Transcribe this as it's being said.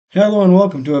Hello and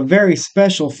welcome to a very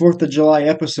special 4th of July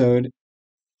episode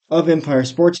of Empire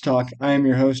Sports Talk. I am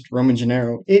your host, Roman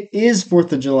Gennaro. It is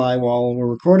 4th of July while we're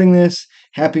recording this.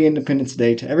 Happy Independence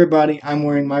Day to everybody. I'm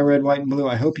wearing my red, white, and blue.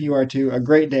 I hope you are too. A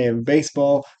great day of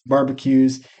baseball,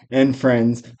 barbecues, and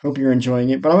friends. Hope you're enjoying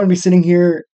it. But I'm going to be sitting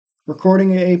here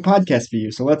recording a podcast for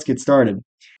you, so let's get started.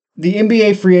 The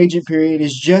NBA free agent period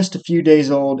is just a few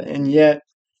days old, and yet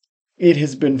it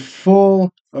has been full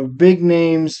of big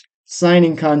names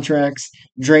signing contracts.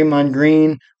 Draymond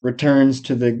Green returns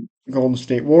to the Golden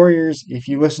State Warriors. If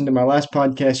you listened to my last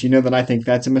podcast, you know that I think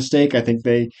that's a mistake. I think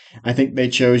they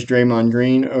chose Draymond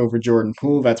Green over Jordan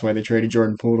Poole. That's why they traded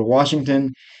Jordan Poole to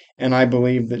Washington. And I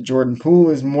believe that Jordan Poole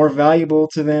is more valuable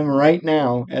to them right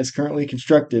now, as currently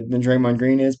constructed, than Draymond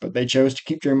Green is. But they chose to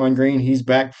keep Draymond Green. He's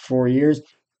back for 4 years.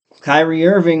 Kyrie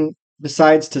Irving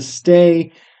decides to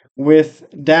stay with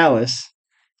Dallas.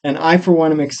 And I, for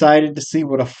one, am excited to see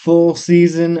what a full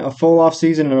season, a full off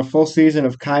season, and a full season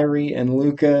of Kyrie and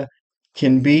Luka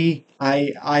can be.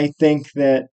 I think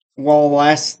that while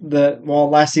last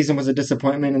season was a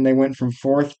disappointment and they went from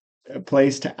fourth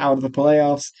place to out of the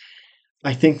playoffs,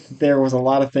 I think there was a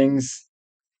lot of things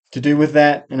to do with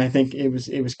that, and I think it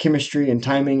was chemistry and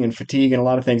timing and fatigue and a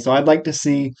lot of things. So I'd like to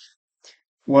see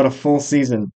what a full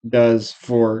season does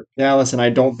for Dallas, and I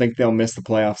don't think they'll miss the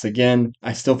playoffs again.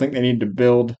 I still think they need to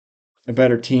build a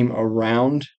better team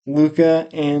around Luka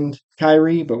and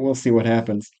Kyrie, but we'll see what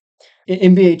happens.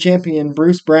 NBA champion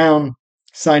Bruce Brown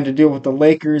signed a deal with the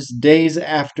Lakers days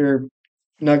after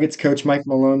Nuggets coach Mike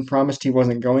Malone promised he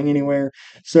wasn't going anywhere.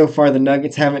 So far, the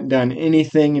Nuggets haven't done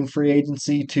anything in free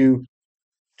agency to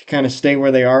kind of stay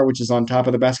where they are, which is on top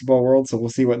of the basketball world. So we'll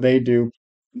see what they do.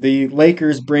 The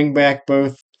Lakers bring back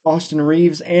both Austin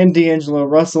Reeves and D'Angelo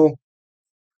Russell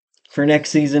for next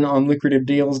season on lucrative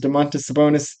deals. Domantas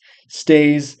Sabonis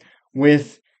stays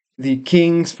with the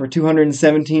Kings for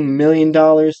 $217 million.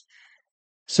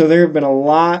 So there have been a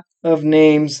lot of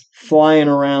names flying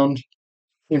around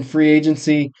in free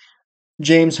agency.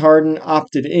 James Harden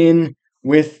opted in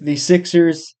with the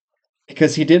Sixers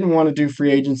because he didn't want to do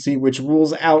free agency, which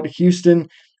rules out Houston.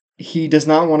 He does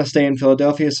not want to stay in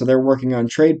Philadelphia, so they're working on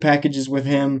trade packages with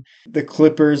him. The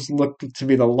Clippers look to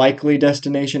be the likely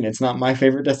destination. It's not my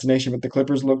favorite destination, but the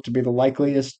Clippers look to be the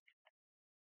likeliest.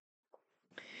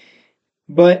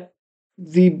 But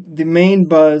the main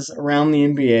buzz around the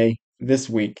NBA this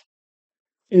week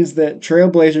is that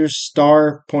Trailblazers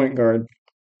star point guard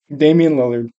Damian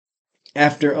Lillard,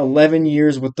 after 11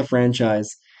 years with the franchise,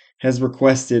 has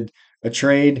requested a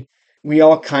trade. We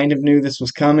all kind of knew this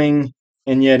was coming,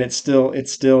 and yet it still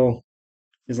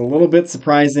is a little bit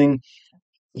surprising.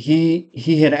 He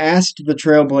had asked the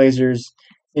Trailblazers,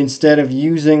 instead of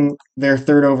using their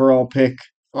third overall pick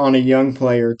on a young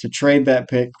player, to trade that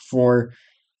pick for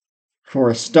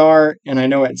a star. And I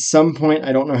know at some point,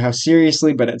 I don't know how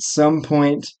seriously, but at some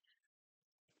point,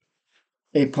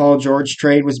 a Paul George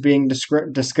trade was being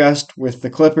discussed with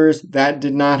the Clippers. That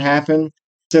did not happen.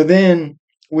 So then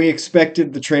we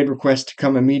expected the trade request to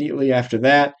come immediately after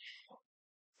that.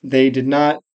 They did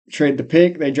not trade the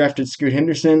pick. They drafted Scoot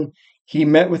Henderson. He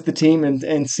met with the team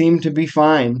and seemed to be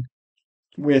fine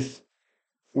with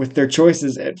their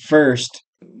choices at first,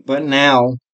 but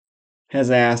now has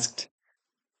asked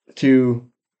to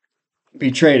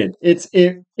be traded.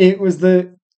 It was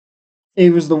the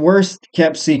worst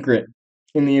kept secret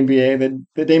in the NBA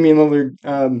that Damian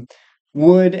Lillard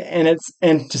would and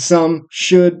to some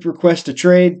should request a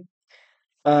trade.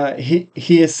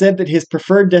 He has said that his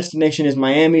preferred destination is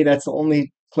Miami. That's the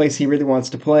only place he really wants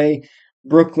to play.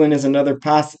 Brooklyn is another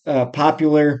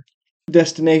popular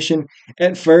destination.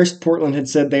 At first, Portland had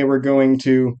said they were going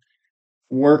to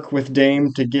work with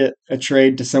Dame to get a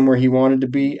trade to somewhere he wanted to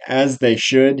be, as they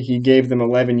should. He gave them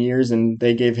 11 years, and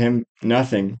they gave him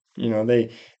nothing. They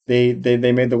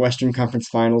made the Western Conference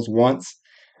Finals once.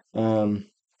 Um,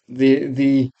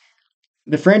 the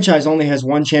the franchise only has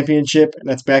one championship, and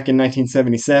that's back in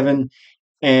 1977,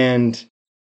 and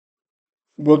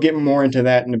we'll get more into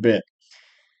that in a bit.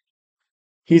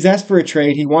 He's asked for a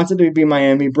trade. He wants it to be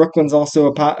Miami. Brooklyn's also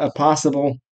a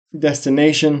possible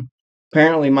destination.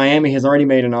 Apparently, Miami has already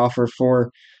made an offer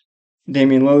for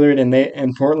Damian Lillard,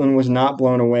 and Portland was not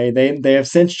blown away. They have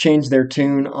since changed their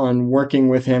tune on working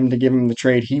with him to give him the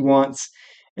trade he wants,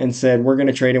 and said we're going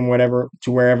to trade him whatever to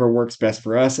wherever works best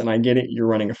for us. And I get it, you're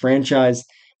running a franchise,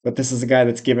 but this is a guy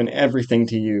that's given everything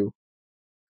to you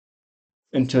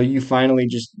until you finally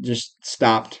just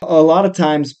stopped. A lot of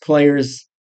times, players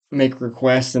make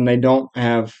requests and they don't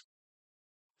have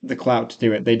the clout to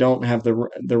do it. They don't have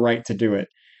the right to do it.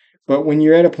 But when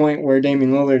you're at a point where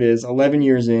Damian Lillard is 11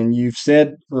 years in, you've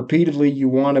said repeatedly you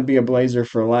want to be a Blazer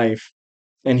for life,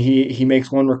 and he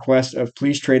makes one request of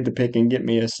please trade the pick and get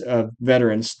me a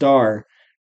veteran star.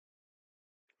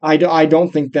 I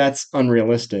don't think that's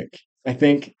unrealistic. I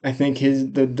think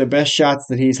the best shots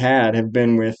that he's had have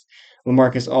been with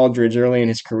LaMarcus Aldridge early in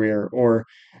his career, or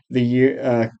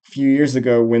the few years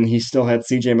ago when he still had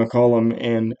C.J. McCollum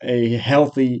and a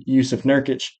healthy Yusuf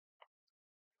Nurkic.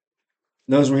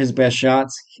 Those were his best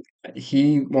shots.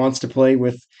 He wants to play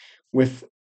with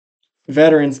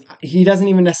veterans. He doesn't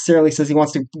even necessarily says he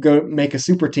wants to go make a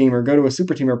super team or go to a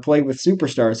super team or play with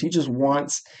superstars. He just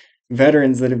wants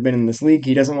veterans that have been in this league.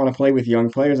 He doesn't want to play with young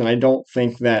players, and I don't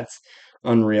think that's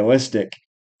unrealistic.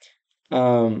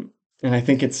 And I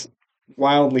think it's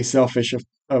wildly selfish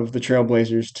of the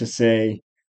Trailblazers to say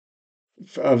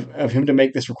of him to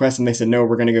make this request, and they said no,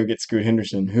 we're going to go get Scoot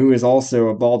Henderson, who is also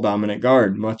a ball dominant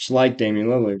guard, much like Damian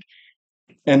Lillard,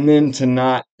 and then to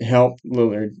not help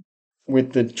Lillard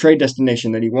with the trade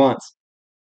destination that he wants.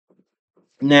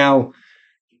 Now,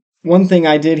 one thing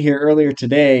I did hear earlier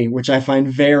today, which I find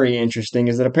very interesting,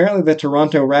 is that apparently the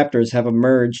Toronto Raptors have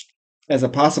emerged as a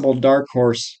possible dark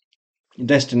horse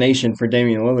destination for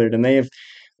Damian Lillard, and they have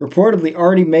reportedly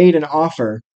already made an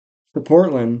offer for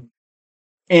Portland.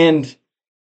 And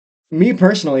me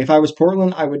personally, if I was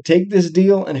Portland, I would take this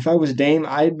deal, and if I was Dame,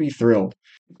 I'd be thrilled.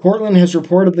 Portland has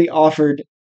reportedly offered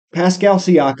Pascal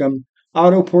Siakam,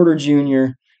 Otto Porter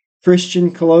Jr.,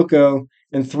 Christian Coloco,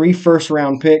 and 3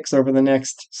 first-round picks over the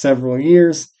next several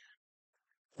years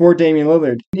for Damian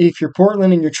Lillard. If you're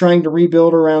Portland and you're trying to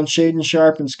rebuild around Shaden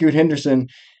Sharp and Scoot Henderson,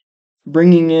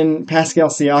 bringing in Pascal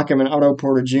Siakam and Otto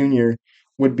Porter Jr.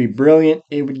 would be brilliant.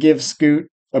 It would give Scoot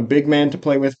a big man to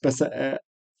play with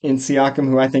in Siakam,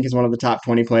 who I think is one of the top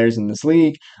 20 players in this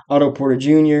league. Otto Porter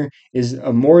Jr. is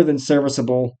a more than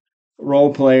serviceable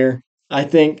role player, I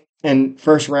think, and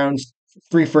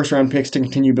 3 first round picks to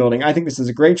continue building. I think this is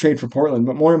a great trade for Portland,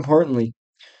 but more importantly,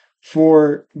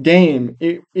 for Dame,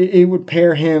 it would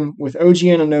pair him with OG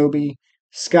Anunoby,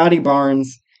 Scotty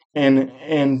Barnes, and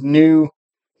new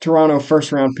Toronto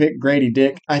first round pick Grady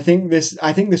Dick. I think this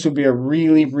would be a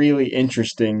really really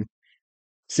interesting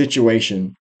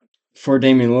situation for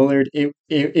Damian Lillard.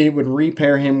 It would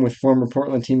repair him with former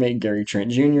Portland teammate Gary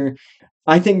Trent Jr.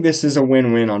 I think this is a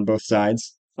win-win on both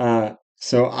sides.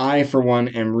 So I, for one,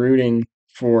 am rooting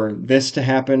for this to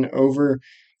happen over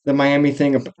the Miami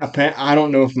thing. I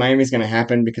don't know if Miami's going to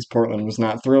happen because Portland was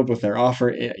not thrilled with their offer.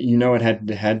 It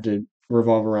had to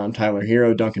revolve around Tyler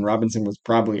Hero. Duncan Robinson was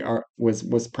probably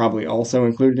also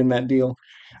included in that deal.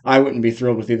 I wouldn't be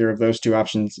thrilled with either of those two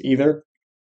options either.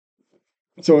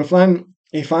 So if I'm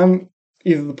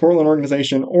either the Portland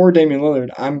organization or Damian Lillard,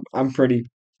 I'm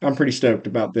pretty stoked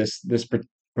about this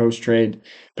proposed trade.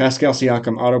 Pascal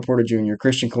Siakam, Otto Porter Jr.,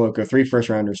 Christian Coloco, 3 first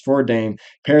rounders for Dame,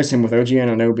 pairs him with OG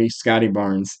Anunoby, Scotty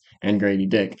Barnes, and Grady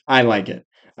Dick. I like it.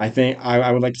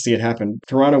 I would like to see it happen.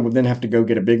 Toronto would then have to go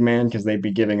get a big man because they'd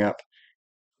be giving up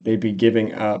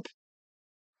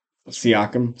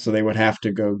Siakam, so they would have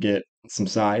to go get some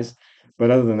size.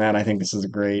 But other than that, I think this is a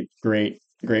great, great,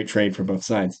 great trade for both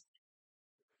sides.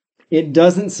 It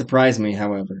doesn't surprise me,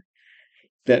 however,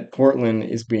 that Portland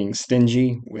is being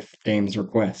stingy with Dame's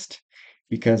request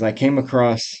because I came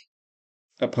across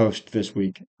a post this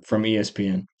week from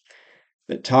ESPN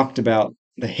that talked about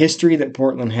the history that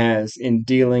Portland has in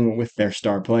dealing with their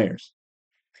star players.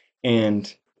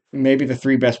 And maybe the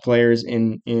 3 best players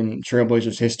in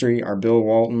Trailblazers history are Bill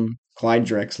Walton, Clyde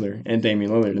Drexler, and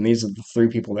Damian Lillard. And these are the 3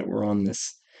 people that were on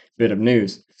this bit of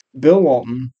news. Bill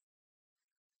Walton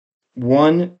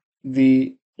won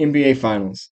the NBA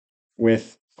Finals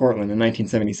with Portland in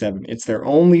 1977. It's their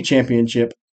only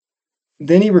championship.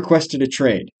 Then he requested a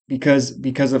trade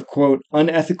because of quote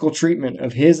unethical treatment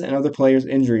of his and other players'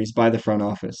 injuries by the front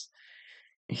office.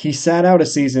 He sat out a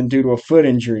season due to a foot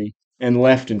injury and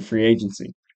left in free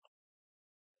agency.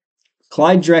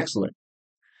 Clyde Drexler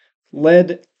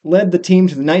led the team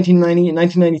to the 1990 and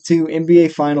 1992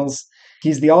 NBA Finals.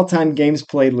 He's the all-time games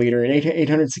played leader at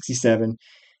 867.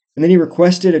 And then he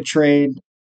requested a trade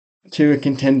to a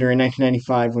contender in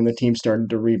 1995 when the team started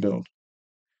to rebuild.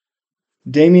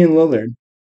 Damian Lillard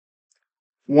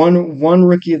won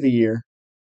Rookie of the Year.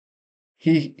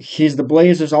 He's the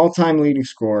Blazers' all-time leading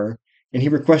scorer, and he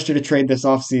requested a trade this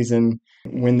offseason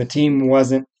when the team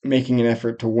wasn't making an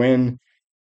effort to win,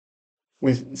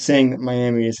 with saying that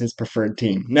Miami is his preferred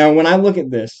team. Now, when I look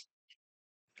at this,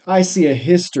 I see a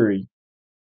history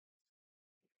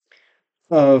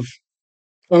of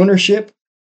ownership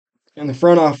and the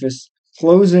front office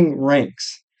closing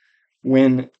ranks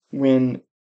when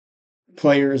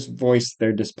players voice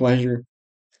their displeasure.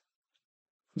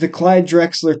 The Clyde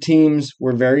Drexler teams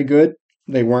were very good.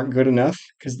 They weren't good enough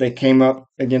because they came up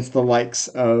against the likes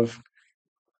of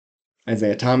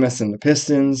Isaiah Thomas and the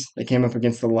Pistons. They came up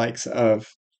against the likes of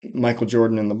Michael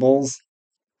Jordan and the Bulls.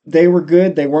 They were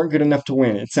good. They weren't good enough to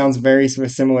win. It sounds very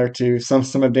similar to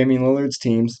some of Damian Lillard's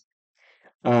teams.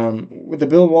 With the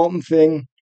Bill Walton thing,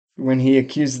 when he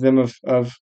accused them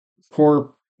of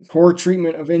poor poor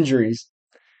treatment of injuries,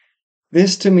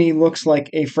 this to me looks like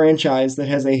a franchise that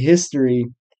has a history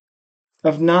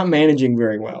of not managing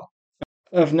very well,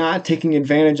 of not taking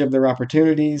advantage of their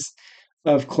opportunities,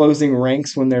 of closing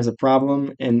ranks when there's a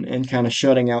problem and kind of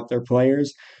shutting out their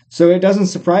players. So it doesn't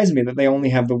surprise me that they only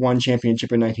have the one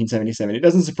championship in 1977. It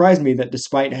doesn't surprise me that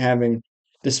despite having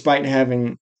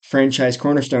franchise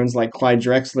cornerstones like Clyde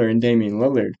Drexler and Damian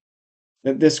Lillard,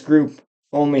 that this group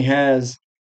only has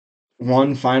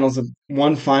one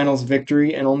finals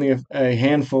victory and only a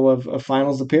handful of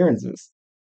finals appearances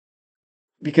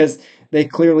because they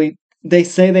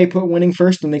say they put winning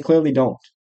first and they clearly don't.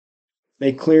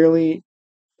 They clearly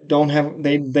don't have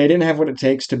they didn't have what it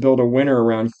takes to build a winner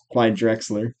around Clyde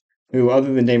Drexler, who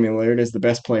other than Damian Lillard is the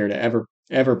best player to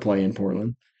ever play in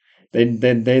Portland. They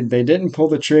didn't pull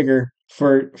the trigger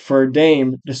for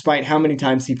Dame, despite how many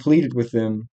times he pleaded with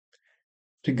them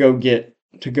to go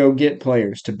get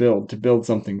players to build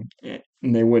something, and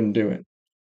they wouldn't do it.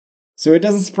 So it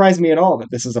doesn't surprise me at all that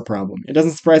this is a problem. It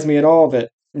doesn't surprise me at all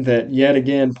that yet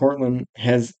again Portland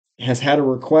has had a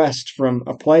request from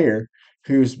a player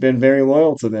who's been very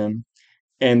loyal to them,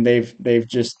 and they've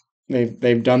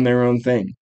done their own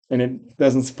thing. And it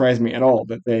doesn't surprise me at all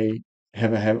that they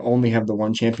have only have the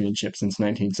one championship since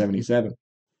 1977.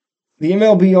 The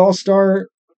MLB All-Star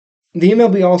the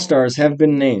MLB All-Stars have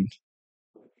been named.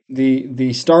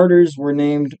 The starters were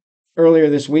named earlier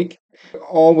this week,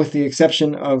 all with the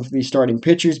exception of the starting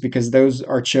pitchers, because those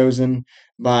are chosen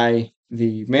by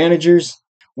the managers,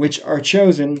 which are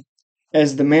chosen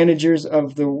as the managers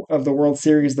of the World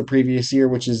Series the previous year,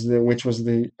 which was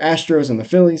the Astros and the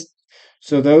Phillies.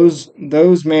 So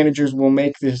those managers will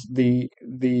make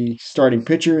the starting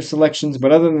pitcher selections,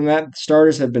 but other than that, the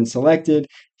starters have been selected.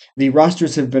 The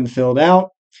rosters have been filled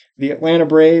out. The Atlanta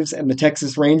Braves and the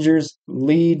Texas Rangers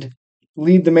lead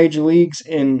the major leagues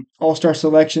in All-Star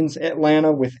selections.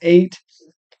 Atlanta with 8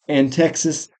 and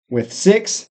Texas with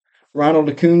 6. Ronald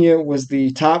Acuna was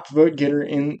the top vote getter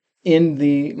in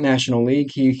the National League.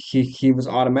 He was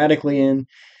automatically in.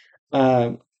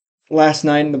 Uh, Last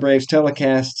night in the Braves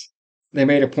telecast, they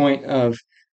made a point of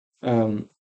um,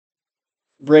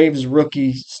 Braves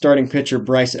rookie starting pitcher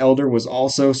Bryce Elder was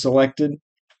also selected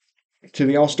to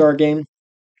the All-Star game.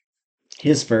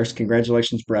 His first.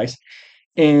 Congratulations, Bryce.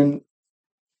 And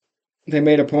they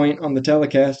made a point on the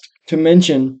telecast to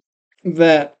mention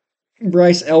that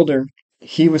Bryce Elder,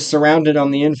 he was surrounded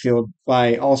on the infield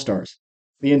by All-Stars.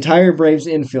 The entire Braves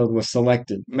infield was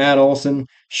selected. Matt Olson,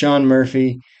 Sean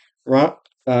Murphy, Ozzie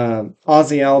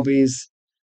Albies,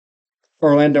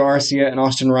 Orlando Arcia, and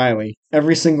Austin Riley.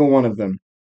 Every single one of them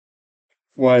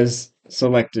was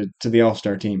selected to the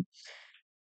All-Star team.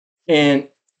 And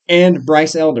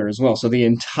Bryce Elder as well. So the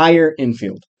entire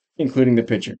infield, including the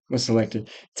pitcher, was selected.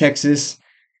 Texas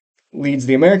leads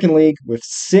the American League with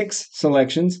 6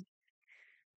 selections.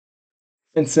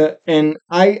 And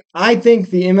I think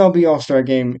the MLB All-Star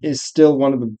game is still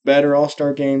one of the better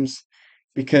All-Star games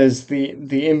because the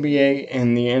NBA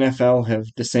and the NFL have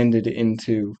descended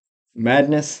into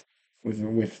madness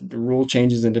with the rule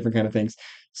changes and different kind of things.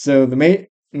 So the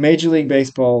Major League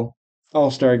Baseball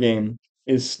All-Star game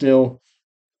is still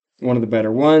one of the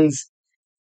better ones.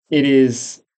 It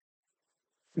is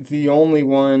the only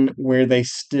one where they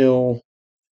still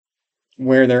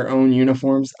wear their own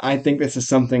uniforms. I think this is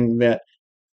something that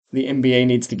the NBA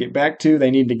needs to get back to.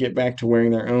 They need to get back to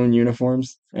wearing their own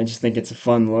uniforms. I just think it's a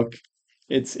fun look.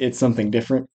 It's something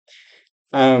different.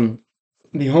 Um,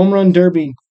 the home run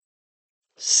derby,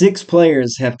 6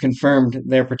 players have confirmed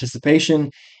their participation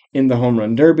in the home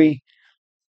run derby.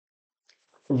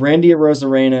 Randy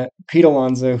Arozarena, Pete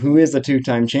Alonso, who is the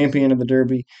 2-time champion of the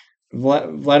derby,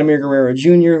 Vladimir Guerrero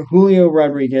Jr., Julio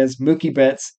Rodriguez, Mookie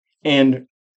Betts, and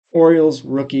Orioles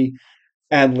rookie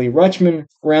Adley Rutschman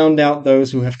round out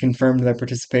those who have confirmed their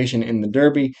participation in the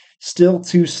Derby. Still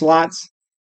 2 slots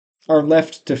are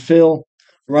left to fill.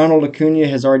 Ronald Acuna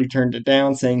has already turned it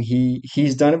down, saying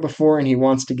he's done it before and he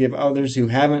wants to give others who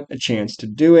haven't a chance to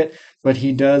do it, but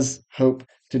he does hope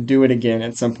to do it again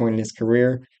at some point in his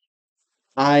career.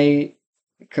 I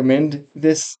commend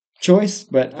this choice,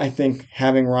 but I think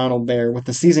having Ronald there with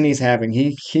the season he's having,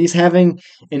 he's having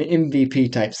an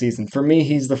MVP type season. For me,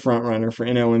 he's the front runner for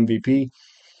NL MVP.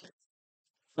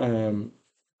 Um,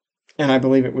 and I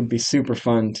believe it would be super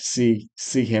fun to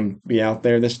see him be out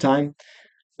there this time.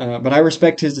 But I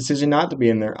respect his decision not to be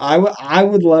in there. I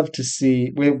would love to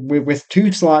see with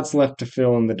two slots left to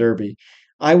fill in the Derby.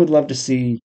 I would love to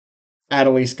see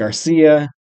Adolis Garcia,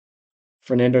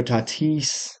 Fernando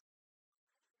Tatis,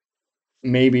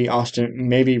 maybe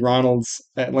Ronald's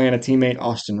Atlanta teammate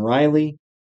Austin Riley,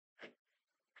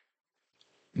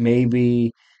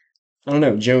 maybe I don't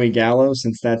know, Joey Gallo,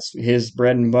 since that's his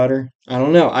bread and butter. I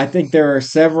don't know. I think there are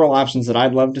several options that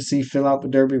I'd love to see fill out the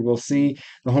Derby. We'll see.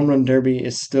 The Home Run Derby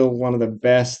is still one of the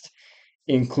best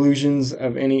inclusions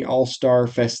of any All-Star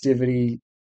festivity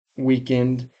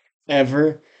weekend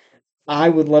ever. I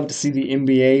would love to see the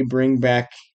NBA bring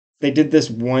back. They did this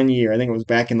one year. I think it was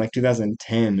back in like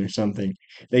 2010 or something.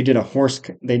 They did a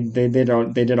they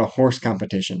did a horse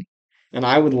competition, and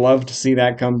I would love to see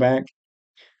that come back.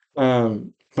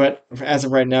 But as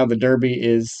of right now, the Derby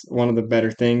is one of the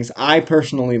better things. I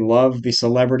personally love the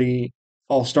Celebrity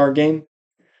All-Star game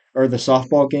or the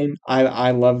softball game.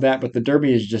 I love that, but the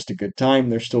Derby is just a good time.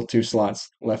 There's still two slots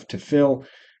left to fill.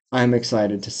 I'm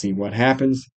excited to see what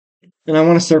happens. And I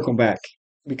want to circle back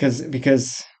because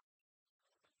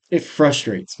it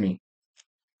frustrates me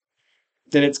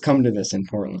that it's come to this in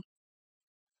Portland.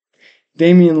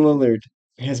 Damian Lillard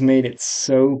has made it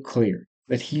so clear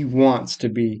that he wants to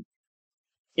be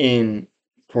in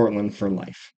Portland for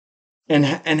life. And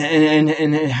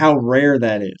how rare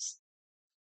that is.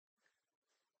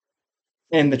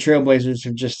 And the Trailblazers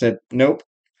have just said, nope.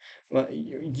 Well,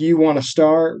 you want a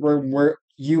star?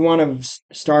 You want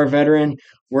a star veteran?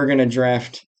 We're gonna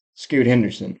draft Scoot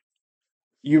Henderson.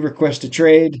 You request a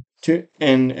trade to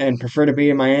and prefer to be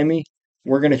in Miami?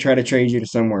 We're gonna try to trade you to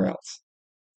somewhere else.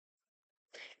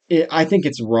 I think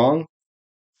it's wrong.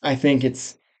 I think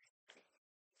it's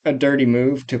a dirty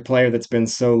move to a player that's been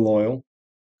so loyal.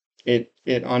 It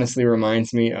honestly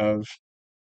reminds me of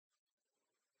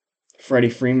Freddie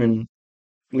Freeman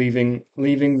leaving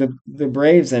the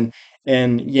Braves and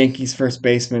Yankees first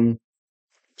baseman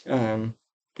um,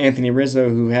 Anthony Rizzo,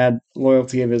 who had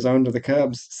loyalty of his own to the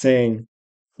Cubs, saying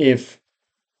if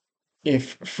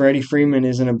if Freddie Freeman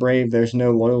isn't a Brave, there's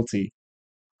no loyalty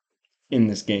in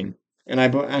this game. And I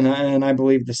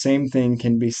believe the same thing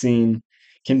can be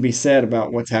said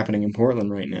about what's happening in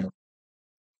Portland right now.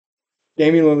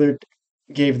 Damian Lillard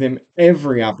gave them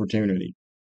every opportunity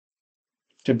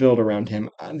to build around him.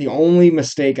 The only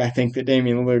mistake I think that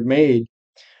Damian Lillard made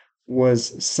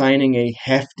was signing a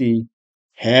hefty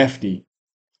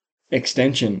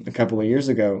extension a couple of years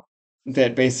ago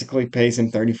that basically pays him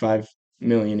 35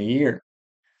 million a year.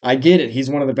 I get it. He's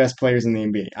one of the best players in the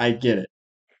NBA. I get it.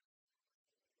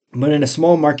 But in a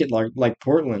small market like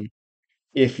Portland,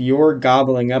 if you're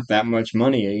gobbling up that much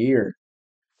money a year,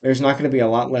 there's not going to be a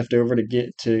lot left over to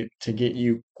get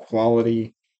you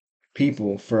quality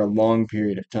people for a long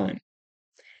period of time.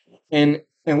 And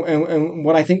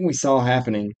what I think we saw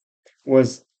happening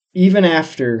was even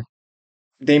after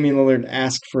Damian Lillard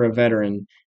asked for a veteran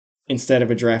instead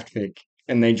of a draft pick,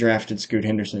 and they drafted Scoot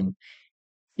Henderson,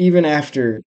 even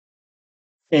after,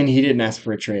 and he didn't ask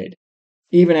for a trade,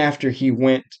 even after he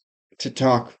went to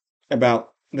talk about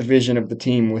the vision of the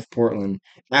team with Portland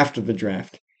after the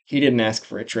draft, he didn't ask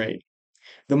for a trade.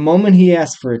 The moment he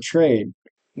asked for a trade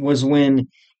was when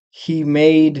he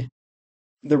made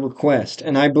the request,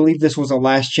 and I believe this was a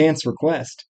last chance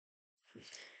request,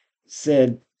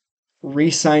 said,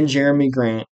 re-sign Jeremy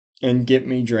Grant and get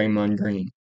me Draymond Green.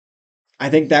 I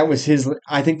think that was his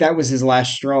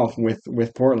last straw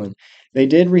with Portland. They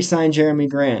did re-sign Jeremy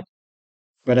Grant,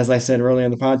 but as I said earlier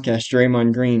in the podcast,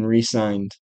 Draymond Green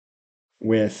re-signed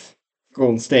with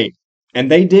Golden State, and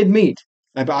they did meet.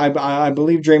 I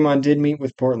believe Draymond did meet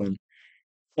with Portland,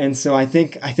 and so I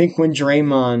think when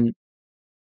Draymond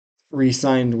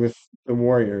re-signed with the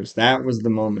Warriors, that was the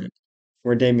moment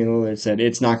where Damian Lillard said,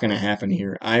 "It's not going to happen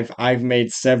here. I've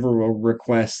made several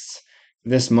requests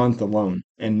this month alone,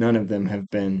 and none of them have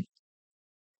been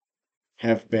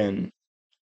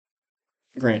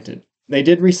granted." They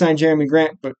did re-sign Jeremy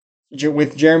Grant, but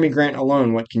with Jeremy Grant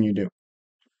alone, what can you do?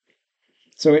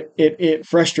 So it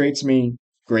frustrates me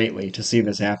greatly to see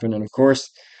this happen. And of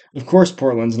course,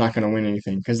 Portland's not going to win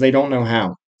anything because they don't know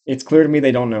how. It's clear to me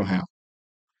they don't know how.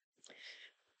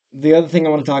 The other thing I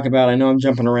want to talk about, I know I'm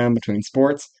jumping around between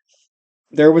sports.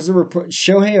 There was a report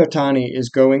Shohei Ohtani is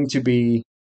going to be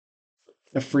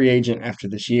a free agent after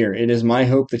this year. It is my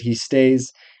hope that he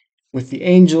stays with the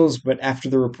Angels, but after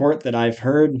the report that I've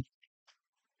heard,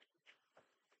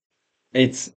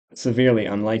 it's severely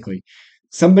unlikely.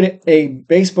 A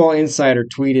baseball insider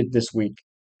tweeted this week,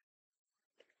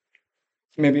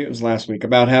 maybe it was last week,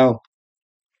 about how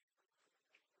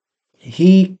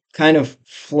he kind of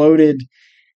floated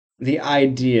the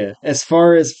idea as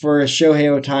far as for a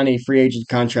Shohei Ohtani free agent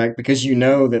contract, because you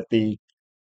know that the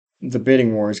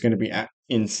bidding war is going to be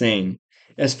insane.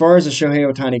 As far as a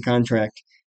Shohei Ohtani contract,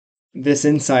 this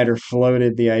insider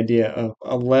floated the idea of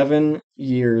 11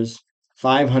 years,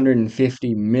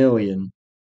 550 million,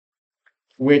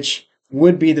 which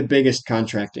would be the biggest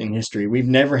contract in history. We've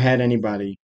never had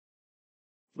anybody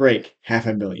break half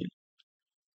a billion.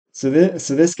 So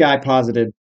this guy posited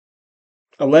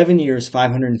 11 years,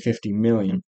 550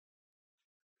 million.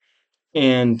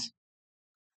 And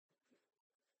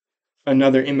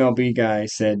another MLB guy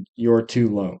said, "You're too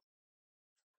low,"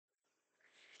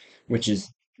 which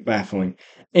is baffling.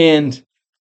 And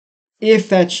if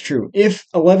that's true, if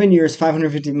 11 years,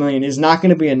 550 million is not going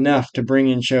to be enough to bring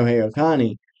in Shohei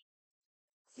Ohtani,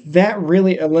 that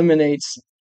really eliminates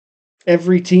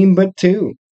every team but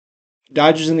two,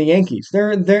 Dodgers and the Yankees.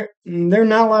 There are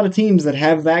not a lot of teams that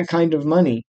have that kind of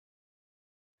money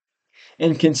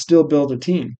and can still build a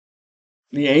team.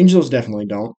 The Angels definitely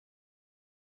don't.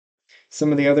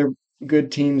 Some of the other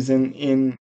good teams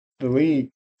in the league,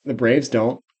 the Braves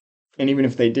don't. And even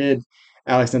if they did,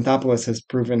 Alex Anthopoulos has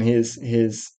proven his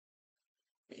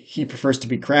he prefers to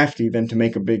be crafty than to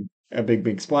make a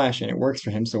big splash, and it works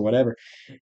for him. So whatever.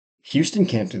 Houston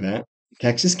can't do that.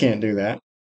 Texas can't do that.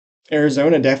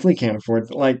 Arizona definitely can't afford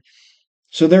it.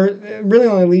 So there it really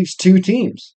only leaves two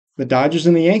teams, the Dodgers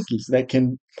and the Yankees, that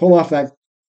can pull off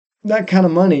that kind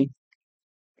of money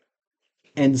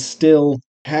and still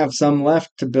have some left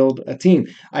to build a team.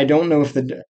 I don't know if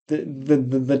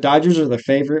the Dodgers are the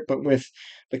favorite, but with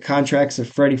the contracts of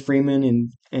Freddie Freeman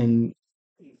and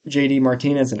JD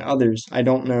Martinez and others, I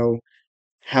don't know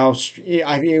how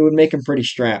it would make him pretty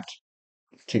strapped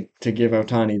to give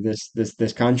Ohtani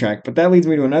this contract. But that leads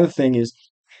me to another thing: is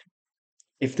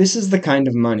if this is the kind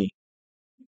of money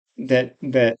that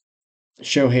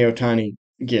Shohei Ohtani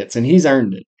gets, and he's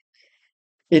earned it,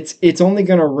 it's only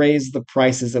going to raise the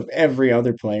prices of every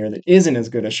other player that isn't as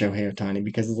good as Shohei Ohtani,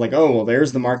 because it's like, oh well,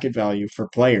 there's the market value for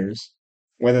players,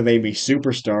 whether they be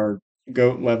superstar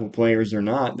GOAT level players or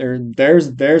not.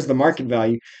 There's the market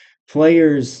value.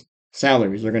 Players'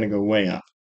 salaries are going to go way up.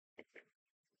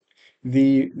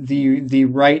 The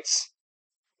rights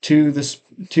to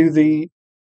the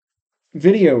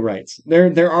video rights,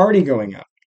 they're already going up.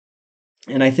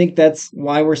 And I think that's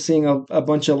why we're seeing a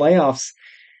bunch of layoffs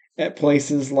at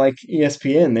places like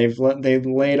ESPN. They've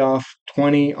laid off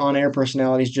 20 on-air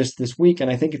personalities just this week, and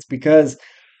I think it's because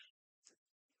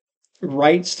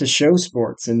rights to show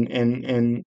sports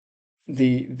and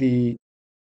the the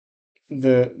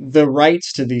the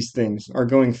rights to these things are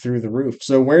going through the roof.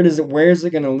 So where is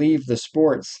it going to leave the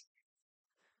sports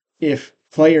if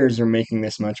players are making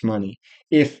this much money?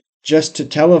 If just to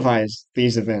televise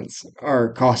these events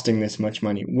are costing this much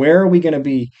money, where are we going to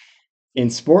be in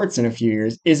sports in a few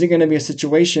years? Is it going to be a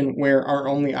situation where our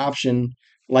only option,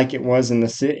 like it was in the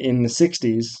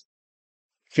 60s,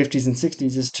 50s and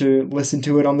 60s, is to listen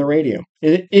to it on the radio?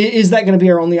 Is that going to be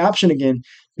our only option again?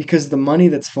 Because the money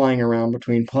that's flying around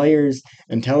between players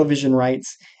and television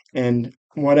rights and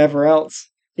whatever else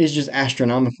is just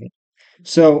astronomical.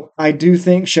 So I do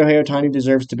think Shohei Ohtani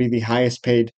deserves to be the highest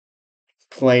paid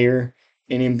player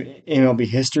in MLB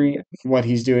history. What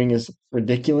he's doing is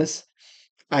ridiculous.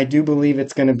 I do believe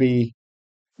it's going to be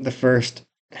the first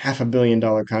 $500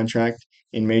 million contract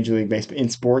in Major League Baseball in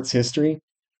sports history.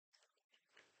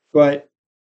 But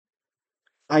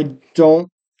I don't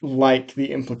like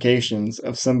the implications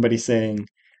of somebody saying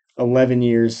 11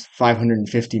 years,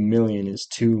 550 million is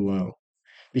too low,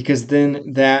 because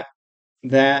then that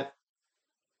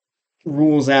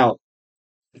rules out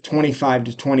 25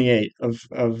 to 28 of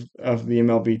the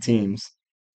MLB teams,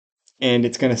 and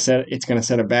it's gonna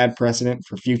set a bad precedent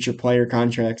for future player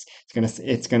contracts.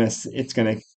 It's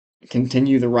gonna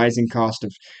continue the rising cost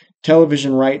of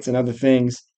television rights and other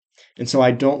things, and so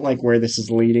I don't like where this is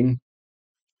leading.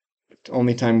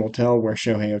 Only time will tell where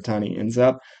Shohei Ohtani ends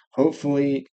up.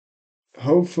 Hopefully,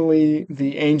 hopefully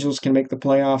the Angels can make the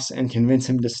playoffs and convince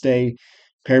him to stay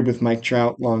paired with Mike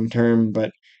Trout long term.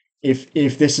 But if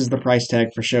this is the price tag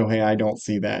for Shohei, I don't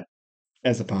see that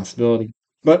as a possibility.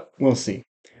 But we'll see.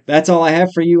 That's all I have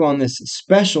for you on this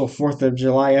special 4th of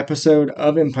July episode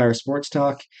of Empire Sports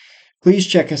Talk. Please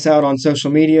check us out on social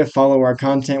media. Follow our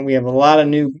content. We have a lot of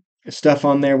new stuff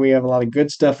on there. We have a lot of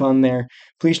good stuff on there.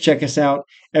 Please check us out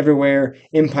everywhere.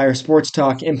 Empire Sports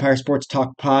Talk, Empire Sports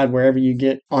Talk Pod, wherever you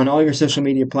get on all your social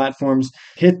media platforms.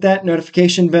 Hit that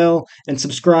notification bell and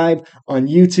subscribe on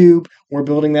YouTube. We're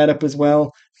building that up as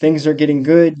well. Things are getting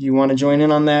good. You want to join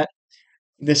in on that?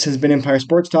 This has been Empire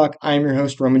Sports Talk. I'm your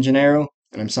host, Roman Gennaro,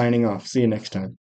 and I'm signing off. See you next time.